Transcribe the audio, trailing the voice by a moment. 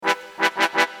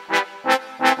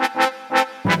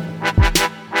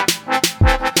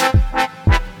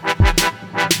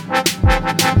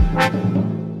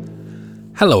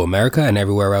Hello, America, and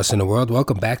everywhere else in the world.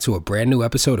 Welcome back to a brand new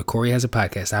episode of Corey Has a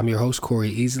Podcast. I'm your host,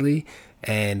 Corey Easley,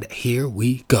 and here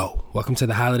we go. Welcome to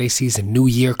the holiday season. New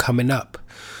year coming up.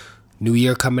 New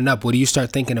year coming up. What do you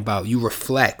start thinking about? You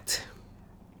reflect.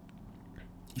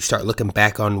 You start looking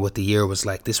back on what the year was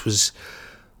like. This was,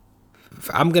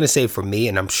 I'm going to say for me,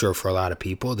 and I'm sure for a lot of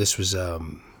people, this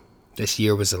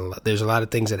year was, there's a lot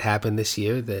of things that happened this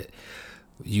year that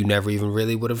you never even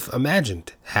really would have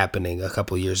imagined happening a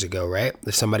couple years ago, right?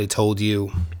 If somebody told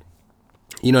you,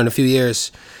 in a few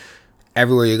years,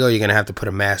 everywhere you go, you're going to have to put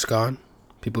a mask on.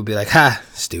 People would be like, ha,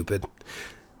 stupid.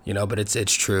 But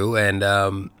it's true. And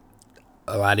a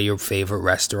lot of your favorite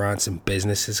restaurants and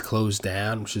businesses closed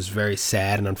down, which is very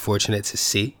sad and unfortunate to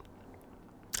see.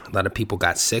 A lot of people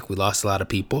got sick. We lost a lot of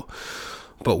people.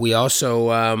 But we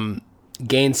also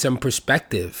gain some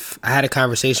perspective. I had a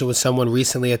conversation with someone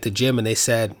recently at the gym and they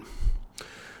said,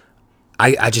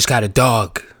 I just got a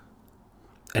dog.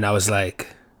 And I was like,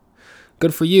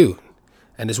 good for you.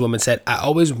 And this woman said, I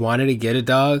always wanted to get a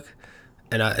dog.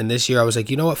 And this year I was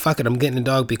like, you know what? Fuck it. I'm getting a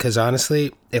dog because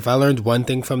honestly, if I learned one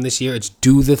thing from this year, it's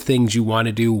do the things you want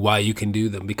to do while you can do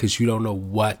them because you don't know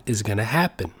what is going to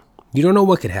happen. You don't know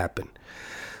what could happen.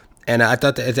 And I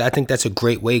think that's a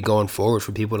great way going forward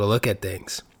for people to look at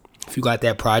things. If you got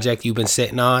that project you've been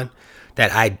sitting on,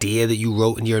 that idea that you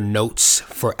wrote in your notes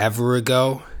forever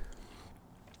ago,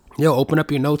 open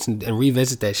up your notes and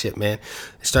revisit that shit, man.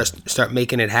 Start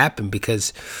making it happen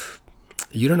because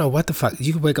you don't know what the fuck.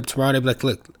 You could wake up tomorrow and be like,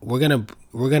 look, we're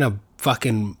gonna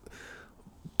fucking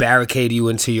barricade you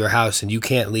into your house and you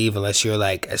can't leave unless you're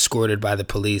like escorted by the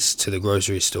police to the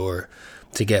grocery store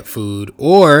to get food.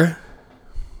 Or,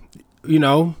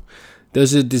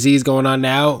 there's a disease going on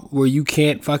now where you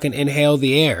can't fucking inhale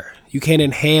the air. You can't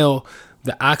inhale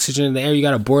the oxygen in the air. You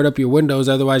got to board up your windows.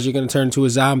 Otherwise, you're going to turn into a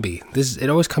zombie. It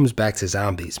always comes back to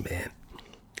zombies, man.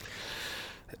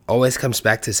 It always comes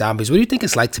back to zombies. What do you think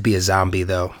it's like to be a zombie,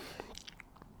 though?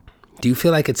 Do you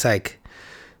feel like it's like,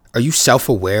 are you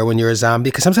self-aware when you're a zombie?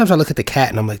 Because sometimes I look at the cat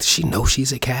and I'm like, does she know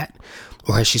she's a cat?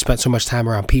 Or has she spent so much time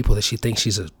around people that she thinks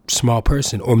she's a small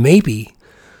person? Or maybe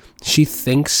she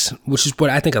thinks, which is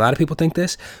what I think a lot of people think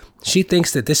this, she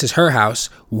thinks that this is her house,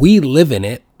 we live in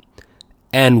it,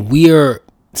 and we're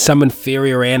some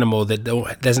inferior animal that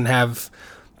doesn't have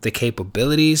the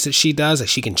capabilities that she does. Like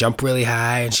she can jump really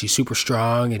high and she's super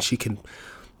strong and she can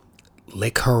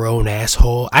lick her own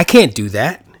asshole. I can't do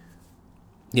that,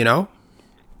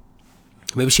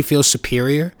 Maybe she feels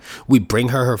superior. We bring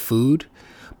her food.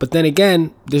 But then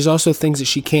again, there's also things that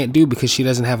she can't do because she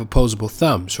doesn't have opposable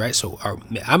thumbs, right? So I'm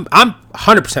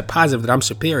 100% positive that I'm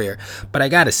superior. But I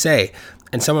got to say,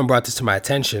 and someone brought this to my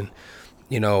attention,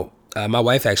 my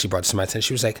wife actually brought this to my attention.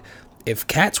 She was like, if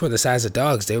cats were the size of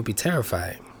dogs, they would be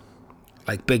terrifying.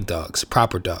 Like big dogs,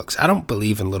 proper dogs. I don't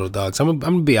believe in little dogs. I'm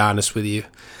going to be honest with you.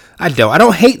 I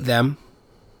don't hate them.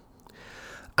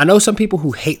 I know some people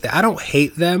who hate them. I don't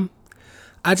hate them.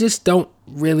 I just don't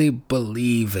really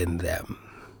believe in them.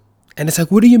 And it's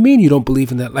like, what do you mean you don't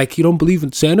believe in that? Like, you don't believe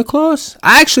in Santa Claus?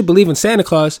 I actually believe in Santa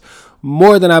Claus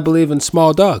more than I believe in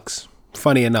small dogs.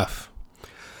 Funny enough.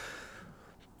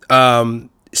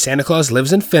 Santa Claus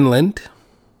lives in Finland,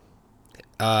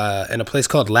 in a place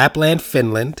called Lapland,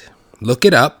 Finland. Look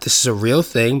it up. This is a real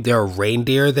thing. There are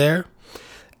reindeer there.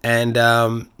 And,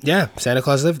 Santa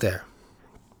Claus lived there.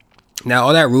 Now,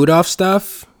 all that Rudolph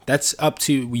stuff, that's up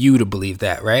to you to believe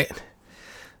that, right?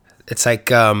 It's like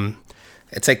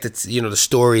the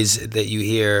stories that you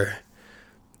hear,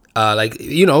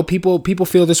 people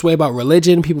feel this way about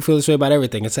religion. People feel this way about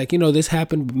everything. It's like, this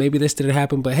happened. Maybe this didn't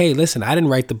happen. But hey, listen, I didn't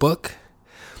write the book.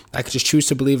 I could just choose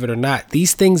to believe it or not.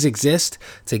 These things exist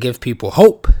to give people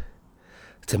hope,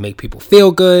 to make people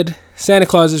feel good. Santa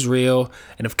Claus is real.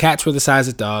 And if cats were the size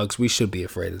of dogs, we should be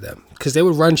afraid of them because they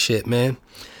would run shit, man.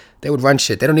 They would run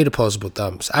shit. They don't need opposable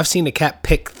thumbs. I've seen a cat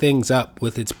pick things up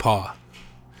with its paw.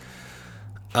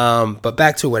 But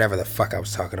back to whatever the fuck I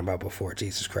was talking about before.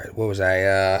 Jesus Christ. What was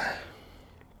I?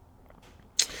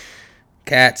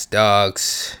 Cats,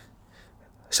 dogs,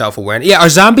 self-awareness. Yeah, are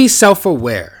zombies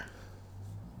self-aware?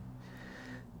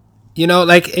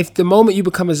 Like if the moment you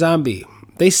become a zombie,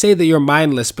 they say that you're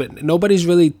mindless, but nobody's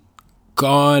really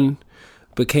gone,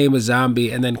 became a zombie,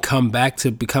 and then come back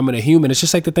to becoming a human. It's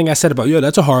just like the thing I said about,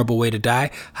 that's a horrible way to die.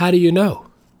 How do you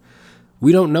know?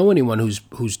 We don't know anyone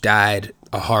who's died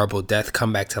a horrible death,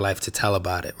 come back to life to tell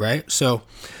about it, right? So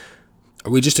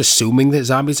are we just assuming that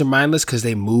zombies are mindless because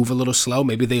they move a little slow?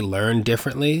 Maybe they learn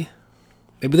differently.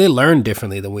 Maybe they learn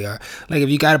differently than we are. Like if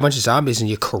you got a bunch of zombies and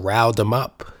you corralled them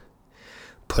up,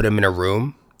 put them in a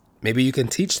room, maybe you can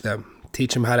teach them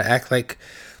how to act like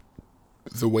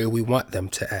the way we want them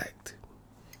to act.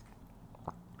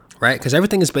 right? Because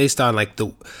everything is based on like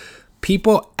the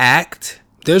people act.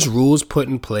 There's rules put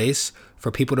in place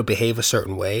for people to behave a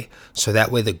certain way, so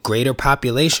that way the greater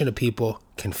population of people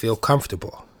can feel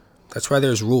comfortable. That's why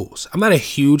there's rules. I'm not a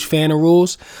huge fan of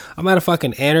rules. I'm not a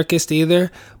fucking anarchist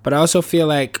either, but I also feel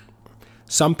like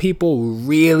some people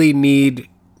really need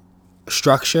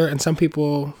structure and some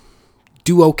people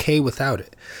do okay without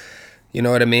it. You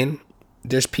know what I mean?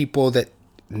 There's people that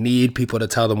need people to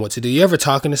tell them what to do. You ever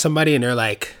talking to somebody and they're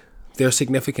like, their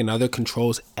significant other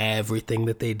controls everything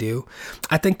that they do?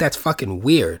 I think that's fucking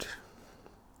weird.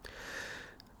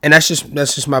 And that's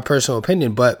just my personal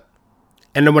opinion. But,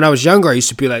 and then when I was younger, I used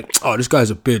to be like, oh, this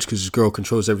guy's a bitch because his girl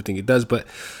controls everything he does. But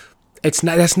that's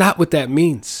not what that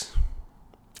means.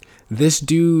 This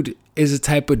dude is a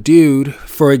type of dude,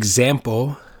 for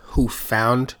example, who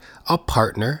found a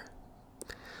partner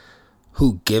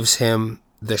who gives him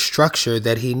the structure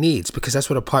that he needs, because that's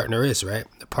what a partner is, right?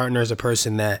 A partner is a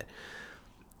person that,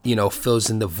 you know, fills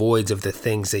in the voids of the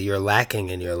things that you're lacking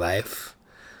in your life,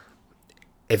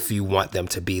 if you want them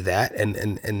to be that,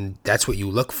 and that's what you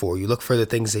look for. You look for the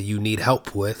things that you need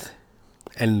help with,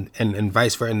 and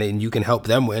vice versa, and then you can help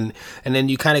them with, and then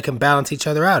you kind of can balance each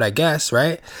other out, I guess,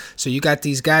 right? So you got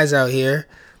these guys out here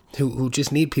who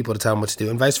just need people to tell them what to do,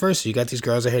 and vice versa. You got these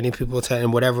girls out here need people to tell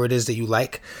them whatever it is that you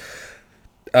like,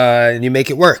 and you make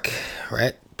it work,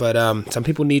 right? But some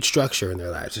people need structure in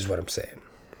their lives, is what I'm saying.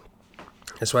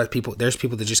 That's why there's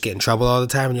people that just get in trouble all the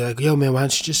time, and you're like, yo, man, why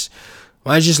don't you just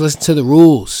listen to the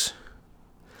rules?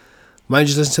 Why don't you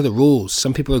just listen to the rules?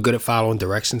 Some people are good at following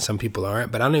directions, some people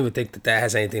aren't. But I don't even think that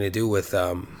has anything to do with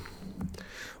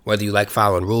whether you like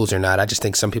following rules or not. I just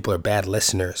think some people are bad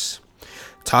listeners.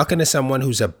 Talking to someone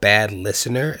who's a bad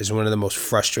listener is one of the most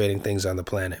frustrating things on the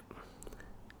planet.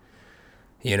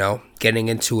 You know, getting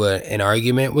into an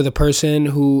argument with a person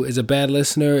who is a bad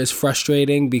listener is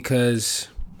frustrating because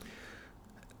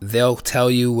they'll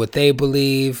tell you what they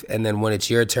believe, and then when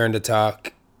it's your turn to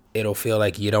talk, it'll feel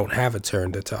like you don't have a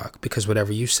turn to talk because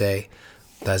whatever you say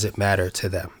doesn't matter to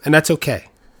them. And that's okay.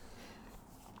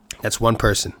 That's one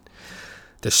person.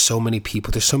 There's so many people.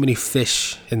 There's so many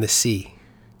fish in the sea.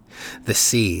 The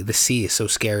sea is so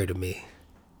scary to me.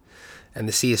 And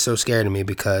the sea is so scary to me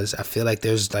because I feel like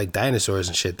there's like dinosaurs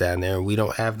and shit down there, and we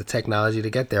don't have the technology to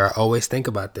get there. I always think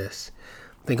about this.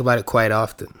 Think about it quite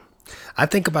often. I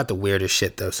think about the weirdest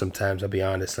shit though sometimes, I'll be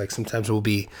honest. Like sometimes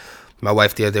my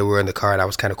wife the other day, we were in the car and I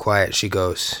was kind of quiet. She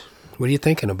goes, what are you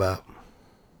thinking about?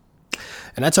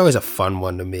 And that's always a fun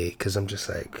one to me because I'm just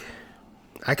like,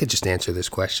 I could just answer this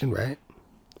question, right?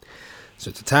 So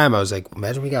at the time I was like,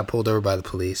 imagine we got pulled over by the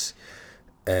police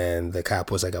and the cop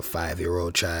was like a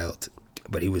 5-year-old child,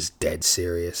 but he was dead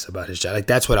serious about his job. Like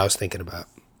that's what I was thinking about.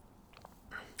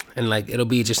 And like, it'll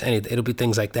be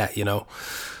things like that, you know?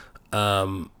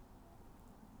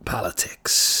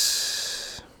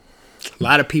 Politics. A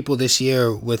lot of people this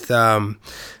year with,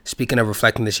 speaking of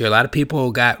reflecting this year, a lot of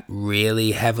people got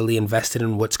really heavily invested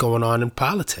in what's going on in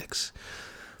politics.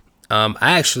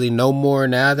 I actually know more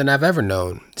now than I've ever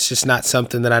known. It's just not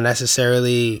something that I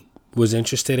necessarily was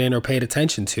interested in or paid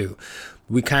attention to.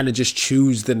 We kind of just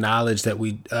choose the knowledge that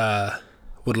we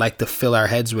would like to fill our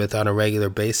heads with on a regular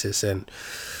basis. And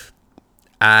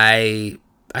I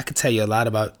could tell you a lot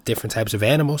about different types of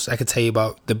animals. I could tell you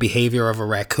about the behavior of a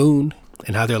raccoon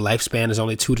and how their lifespan is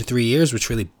only 2 to 3 years, which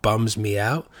really bums me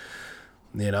out,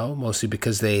 you know, mostly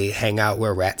because they hang out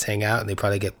where rats hang out and they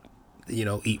probably get, you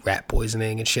know, eat rat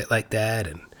poisoning and shit like that.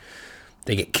 And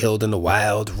they get killed in the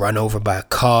wild, run over by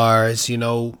cars. You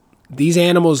know, these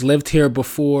animals lived here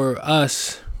before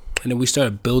us, and then we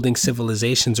started building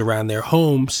civilizations around their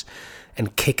homes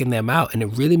and kicking them out, and it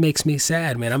really makes me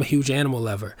sad, man. I'm a huge animal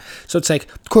lover. So it's like,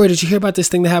 Corey, did you hear about this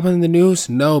thing that happened in the news?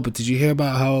 No, but did you hear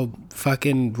about how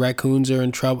fucking raccoons are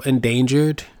in trouble,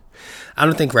 endangered? I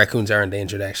don't think raccoons are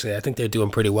endangered, actually. I think they're doing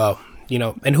pretty well, you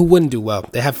know. And who wouldn't do well?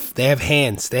 They have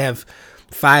hands. They have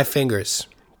 5 fingers.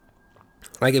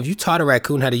 Like, if you taught a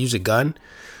raccoon how to use a gun,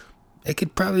 it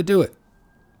could probably do it.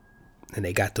 And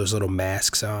they got those little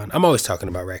masks on. I'm always talking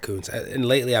about raccoons, and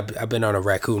lately I've been on a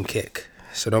raccoon kick.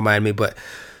 So don't mind me, but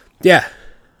yeah.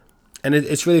 And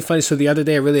it's really funny. So the other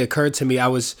day it really occurred to me, I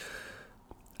was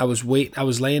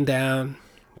laying down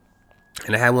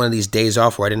and I had one of these days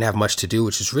off where I didn't have much to do,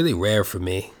 which is really rare for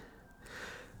me.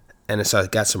 And so I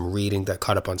got some reading, that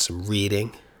caught up on some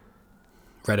reading,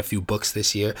 read a few books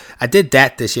this year. I did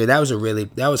that this year. That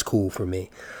was cool for me.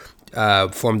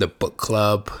 Formed a book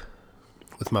club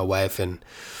with my wife and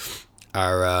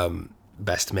our,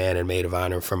 best man and maid of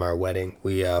honor from our wedding.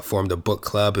 We formed a book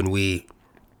club and we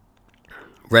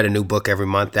read a new book every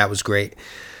month. That was great.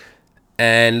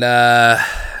 And I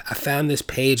found this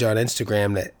page on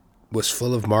Instagram that was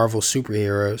full of Marvel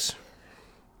superheroes.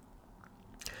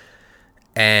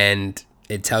 And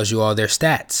it tells you all their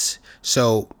stats.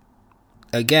 So,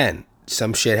 again,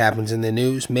 some shit happens in the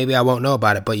news. Maybe I won't know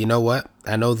about it, but you know what?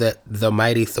 I know that the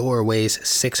mighty Thor weighs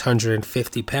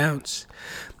 650 pounds.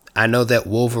 I know that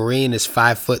Wolverine is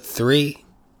 5'3",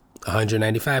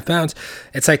 195 pounds.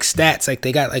 It's like stats. Like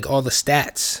they got like all the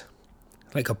stats.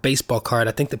 Like a baseball card.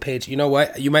 I think the page, you know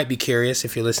what? You might be curious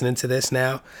if you're listening to this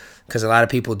now, because a lot of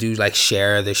people do like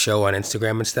share the show on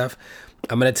Instagram and stuff.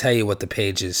 I'm going to tell you what the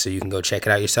page is so you can go check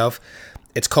it out yourself.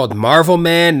 It's called Marvel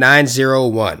Man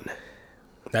 901.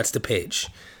 That's the page.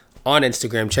 On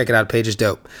Instagram, check it out. The page is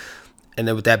dope. And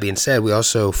then with that being said, we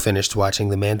also finished watching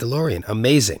The Mandalorian.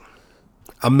 Amazing.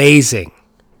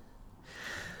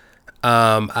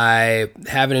 I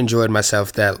haven't enjoyed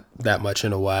myself that much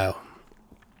in a while.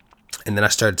 And then I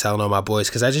started telling all my boys,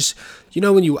 because I just, I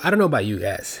don't know about you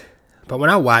guys, but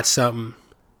when I watch something,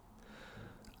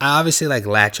 I obviously like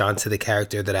latch onto the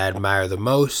character that I admire the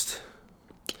most,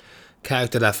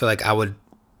 character that I feel like I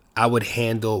would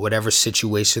handle whatever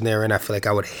situation they're in. I feel like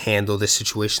I would handle this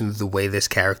situation the way this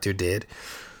character did.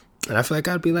 And I feel like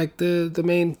I'd be like the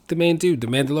main dude, the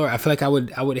Mandalorian. I feel like I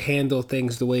would handle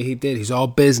things the way he did. He's all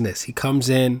business. He comes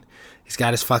in, he's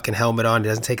got his fucking helmet on. He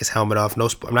doesn't take his helmet off.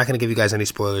 I'm not going to give you guys any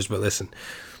spoilers, but listen,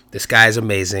 this guy is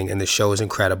amazing, and the show is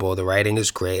incredible. The writing is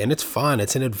great, and it's fun.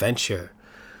 It's an adventure.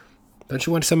 Don't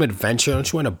you want some adventure?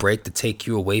 Don't you want a break to take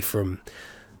you away from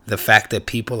the fact that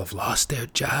people have lost their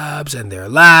jobs and their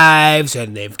lives,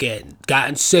 and they've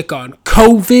gotten sick on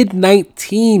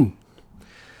COVID-19?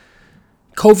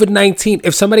 COVID-19.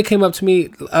 If somebody came up to me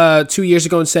 2 years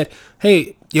ago and said,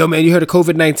 hey, yo, man, you heard of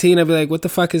COVID-19? I'd be like, what the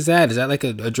fuck is that? Is that like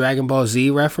a Dragon Ball Z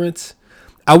reference?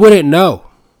 I wouldn't know.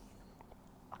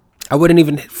 I wouldn't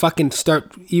even fucking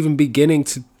start even beginning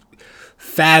to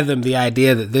fathom the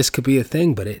idea that this could be a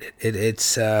thing. But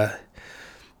it's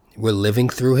we're living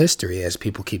through history, as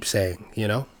people keep saying,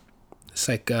 It's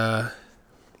like I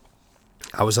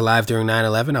was alive during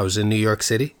 9/11. I was in New York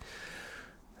City.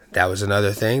 That was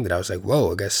another thing that I was like,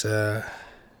 whoa, I guess,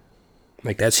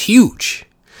 like, that's huge.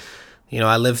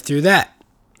 I lived through that.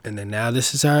 And then now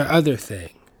this is our other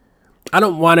thing. I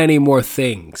don't want any more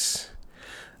things.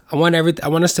 I want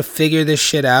us to figure this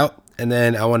shit out. And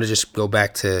then I want to just go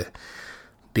back to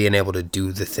being able to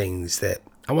do the things that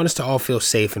I want us to all feel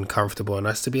safe and comfortable, and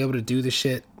us to be able to do the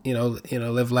shit,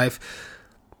 live life.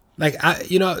 Like,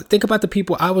 think about the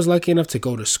people. I was lucky enough to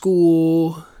go to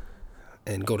school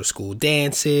and go to school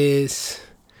dances.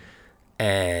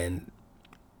 And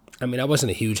I mean, I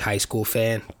wasn't a huge high school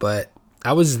fan, but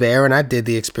I was there and I did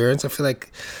the experience. I feel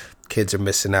like kids are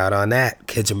missing out on that.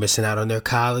 Kids are missing out on their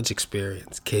college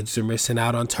experience. Kids are missing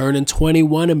out on turning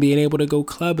 21 and being able to go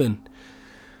clubbing.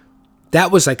 That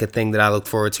was like a thing that I look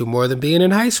forward to more than being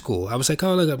in high school. I was like,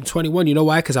 oh, look, I'm 21. You know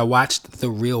why? Because I watched The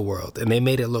Real World, and they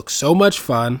made it look so much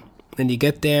fun. And you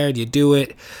get there and you do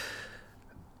it.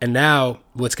 And now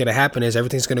what's going to happen is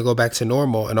everything's going to go back to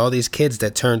normal. And all these kids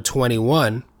that turn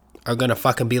 21 are going to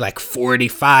fucking be like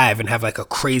 45 and have like a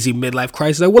crazy midlife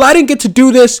crisis. Like, well, I didn't get to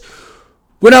do this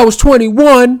when I was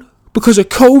 21 because of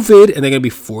COVID. And they're going to be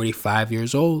 45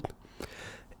 years old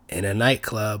in a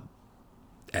nightclub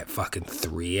at fucking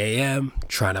 3 a.m.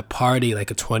 trying to party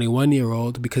like a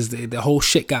 21-year-old because the whole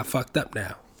shit got fucked up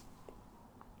now.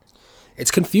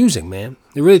 It's confusing, man.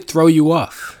 They really throw you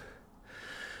off.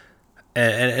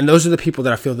 And those are the people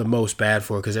that I feel the most bad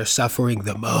for because they're suffering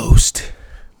the most.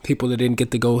 People that didn't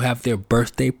get to go have their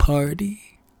birthday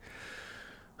party.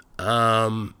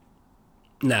 Nah,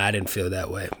 I didn't feel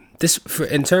that way.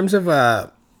 In terms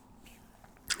of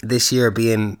this year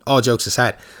being, all jokes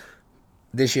aside,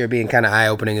 this year being kind of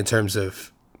eye-opening in terms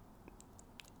of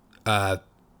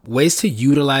ways to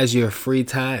utilize your free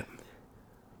time.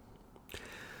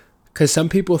 Because some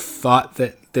people thought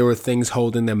that there were things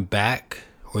holding them back,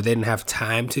 or they didn't have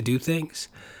time to do things.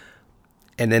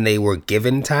 And then they were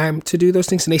given time to do those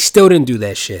things, and they still didn't do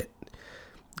that shit.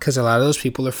 Because a lot of those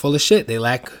people are full of shit.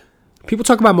 People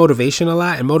talk about motivation a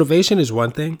lot, and motivation is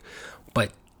one thing,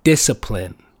 but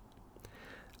discipline,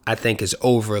 I think, is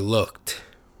overlooked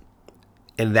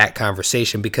in that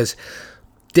conversation, because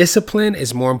discipline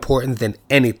is more important than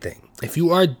anything. If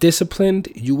you are disciplined,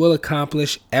 you will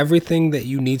accomplish everything that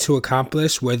you need to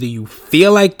accomplish, whether you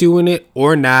feel like doing it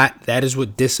or not. That is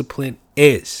what discipline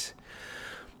is.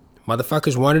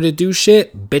 Motherfuckers wanted to do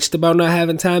shit, bitched about not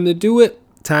having time to do it.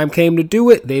 Time came to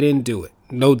do it, they didn't do it.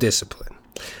 No discipline.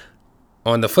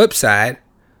 On the flip side,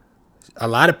 a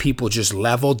lot of people just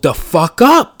leveled the fuck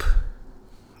up.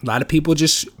 A lot of people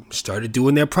just started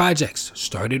doing their projects,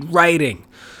 started writing,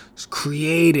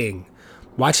 creating,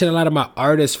 watching a lot of my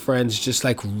artist friends just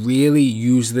like really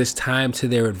use this time to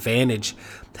their advantage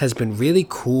has been really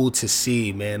cool to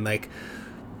see, man. Like,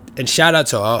 and shout out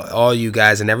to all you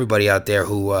guys and everybody out there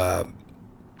who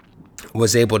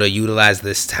was able to utilize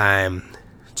this time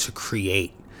to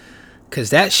create. Cause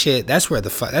that shit, that's where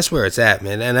it's at,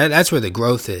 man, and that's where the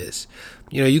growth is.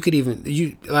 You know,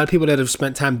 a lot of people that have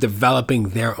spent time developing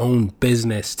their own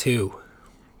business too,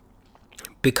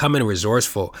 becoming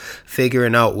resourceful,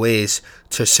 figuring out ways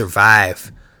to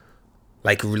survive,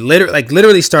 like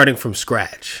literally starting from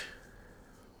scratch.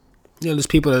 You know, there's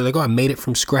people that are like, oh, I made it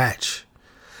from scratch.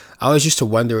 I always used to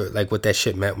wonder like what that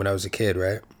shit meant when I was a kid,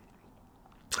 right?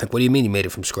 Like, what do you mean you made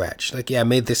it from scratch? Like, yeah, I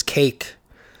made this cake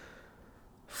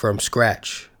from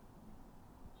scratch.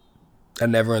 I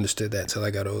never understood that until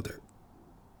I got older.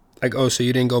 Like, oh, so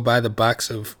you didn't go buy the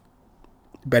box of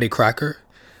Betty Crocker?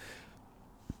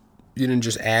 You didn't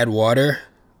just add water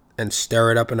and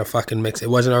stir it up in a fucking mix? It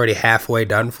wasn't already halfway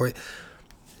done for you?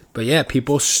 But yeah,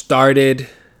 people started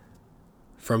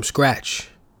from scratch.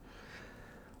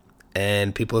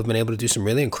 And people have been able to do some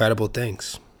really incredible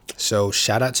things. So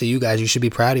shout out to you guys. You should be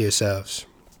proud of yourselves.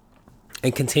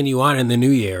 And continue on in the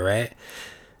new year, right?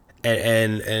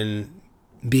 And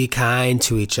be kind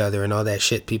to each other and all that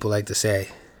shit people like to say.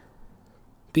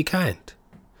 Be kind.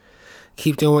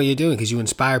 Keep doing what you're doing because you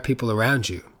inspire people around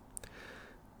you.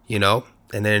 You know?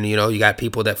 And then, you know, you got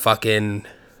people that fucking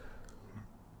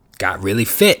got really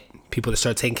fit. People that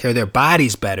start taking care of their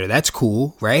bodies better. That's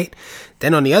cool, right?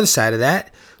 Then on the other side of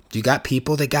that, you got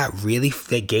people that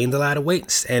that gained a lot of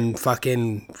weight and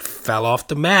fucking fell off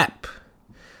the map.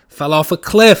 Fell off a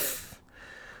cliff.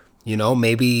 You know,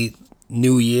 maybe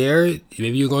new year,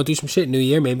 maybe you're going through some shit new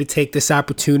year. Maybe take this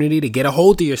opportunity to get a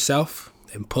hold of yourself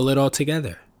and pull it all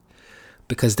together.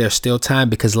 Because there's still time.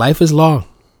 Because life is long.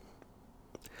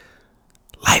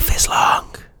 Life is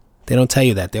long. They don't tell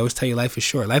you that. They always tell you life is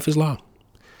short. Life is long.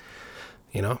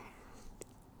 You know?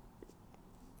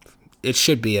 It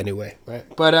should be anyway, right?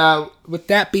 But with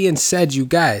that being said, you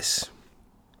guys,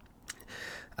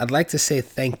 I'd like to say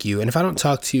thank you. And if I don't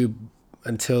talk to you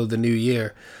until the new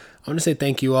year, I want to say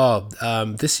thank you all.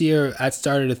 This year, I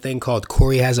started a thing called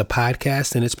Corey Has a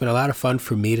Podcast, and it's been a lot of fun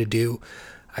for me to do.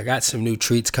 I got some new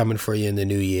treats coming for you in the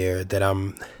new year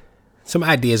some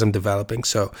ideas I'm developing.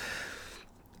 So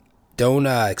don't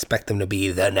expect them to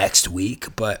be the next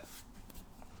week, but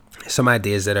some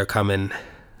ideas that are coming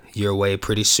your way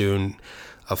pretty soon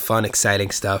of fun, exciting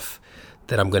stuff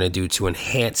that I'm going to do to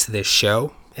enhance this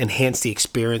show, enhance the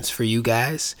experience for you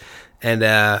guys, and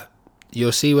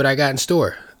you'll see what I got in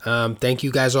store. Thank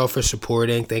you guys all for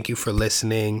supporting. Thank you for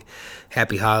listening.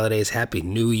 Happy holidays. Happy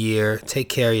New Year. Take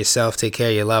care of yourself. Take care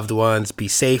of your loved ones. Be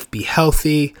safe. Be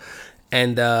healthy.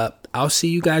 And I'll see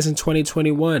you guys in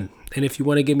 2021. And if you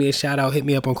want to give me a shout out, hit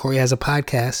me up on Corey Has a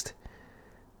Podcast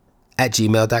at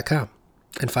gmail.com.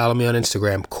 And follow me on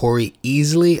Instagram, Corey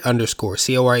Easley _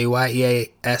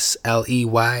 COREYEASLEY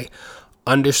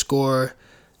 _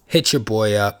 Hit your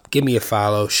boy up. Give me a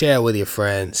follow. Share it with your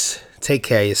friends. Take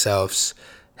care of yourselves.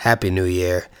 Happy New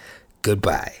Year.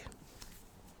 Goodbye.